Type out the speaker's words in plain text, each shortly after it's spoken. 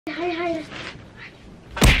Hi.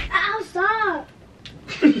 Ow, stop.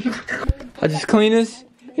 I just clean this.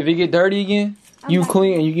 If it get dirty again, you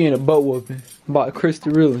clean and you getting a butt whooping. By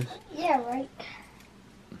ChrisTheRealest. Yeah, right.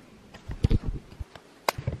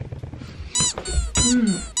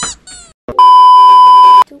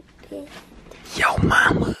 Stupid. Yo,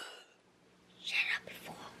 mama. Shut up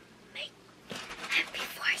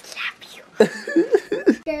before I slap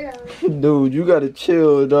you. Dude, you gotta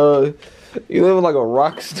chill, dog. You living like a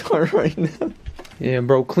rock star right now. Yeah,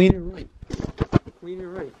 bro, clean it right. Clean it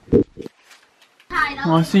right.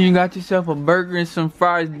 I see you got yourself a burger and some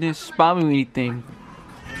fries, didn't spot me with anything.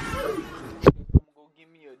 Go give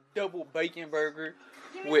me a double bacon burger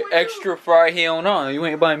with extra fried. Hell no, you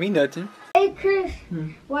ain't buying me nothing. Hey Chris,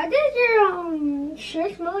 why does your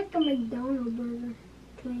shirt smell like a McDonald's burger?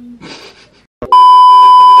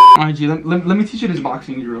 Alright, G, let me teach you this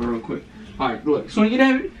boxing drill real quick. Alright, look, swing it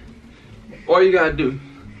at me. All you gotta do,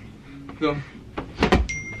 go.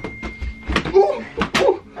 Ooh,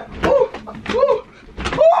 ooh, ooh, ooh.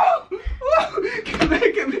 Get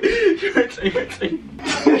back at me. Your team.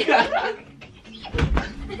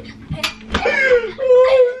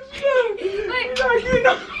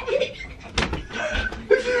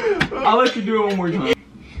 I'll let you do it one more time.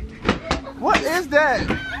 What is that?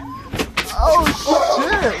 Oh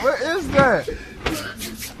shit! What is that?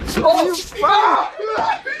 Oh, you fuck!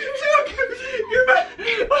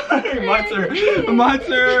 My turn. My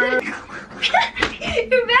turn.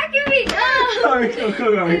 You're back at me. Oh. Alright,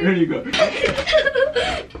 come on. Here you go.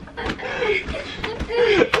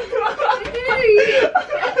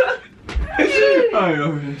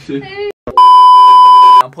 Alright, shit.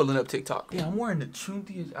 I'm pulling up TikTok. Yeah, I'm wearing the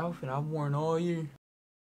chuntiest outfit I've worn all year.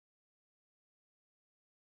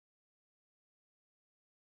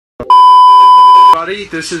 Buddy,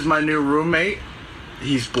 this is my new roommate.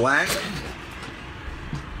 He's black.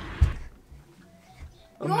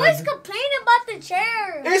 You always complain about the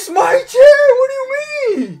chair. It's my chair. What do you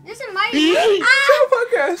mean? This is my chair. Shut the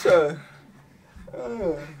fuck ass up.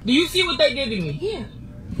 Do you see what they did to me? Yeah.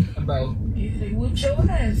 Bro, they whooped your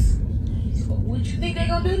ass. So what you think they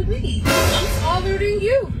gonna do to me? I'm smaller than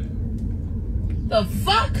you. The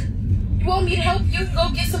fuck? You want me to help you? Go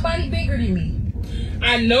get somebody bigger than me.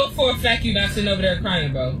 I know for a fact you're not sitting over there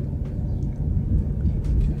crying, bro.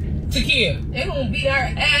 Takia, they gonna beat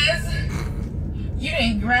our ass. You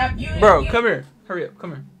didn't grab you. Bro, come here. Hurry up.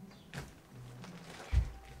 Come here.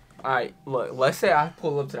 Alright, look. Let's say I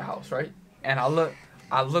pull up to the house, right? And I look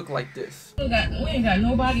like this. We ain't got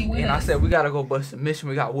nobody with us. And I said, we gotta go bust a mission.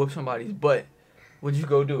 We gotta whoop somebody's butt. Would you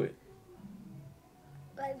go do it?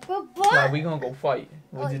 Like, Like, we gonna go fight.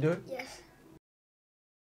 Would you do it? Yes.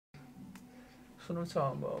 That's what I'm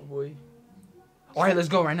talking about, boy. Alright, let's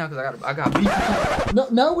go right now, because I got beef. No,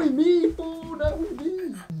 not with me, fool. Not with me.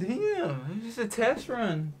 Damn, it's just a test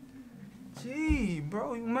run. Gee,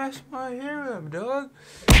 bro, you messed my hair up, dog.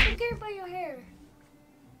 I don't care about your hair.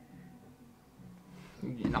 You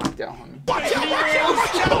get knocked out, homie. Watch out!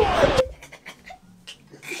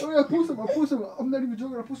 Oh yeah, I pulled some. I'm not even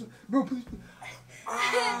joking. I pulled some. Bro, please.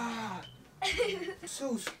 Ah, I'm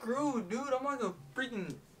so screwed, dude. I'm like a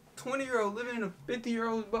freaking 20-year-old living in a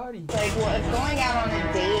 50-year-old's body. Like, well, if going out on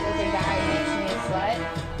a date with a guy makes me a slut,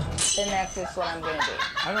 then that's just what I'm gonna do.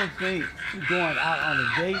 I don't think going out on a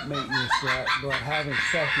date makes you a slut, but having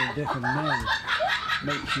sex with different men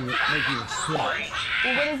make you a slut.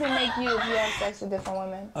 Well, what does it make you if you have sex with different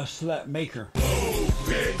women? A slut maker.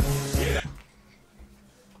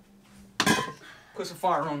 Put some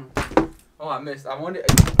fire on him. Oh, I missed. I wanted.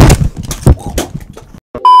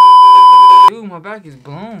 Dude, my back is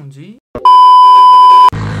blown, G.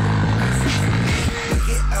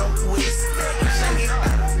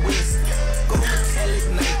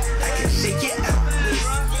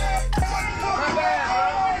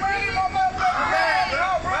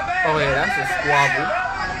 Oh yeah, that's a squabble.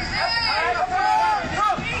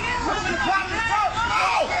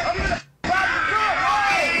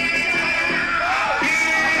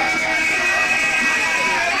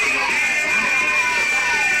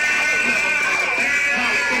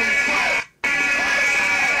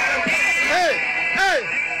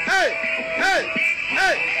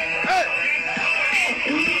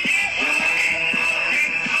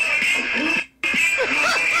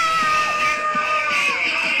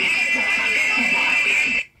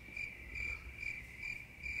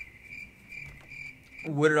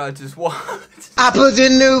 What did I just watch? I put the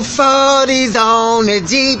new 40s on the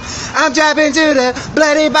Jeep. I'm driving to the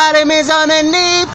bloody bottom is on the knee.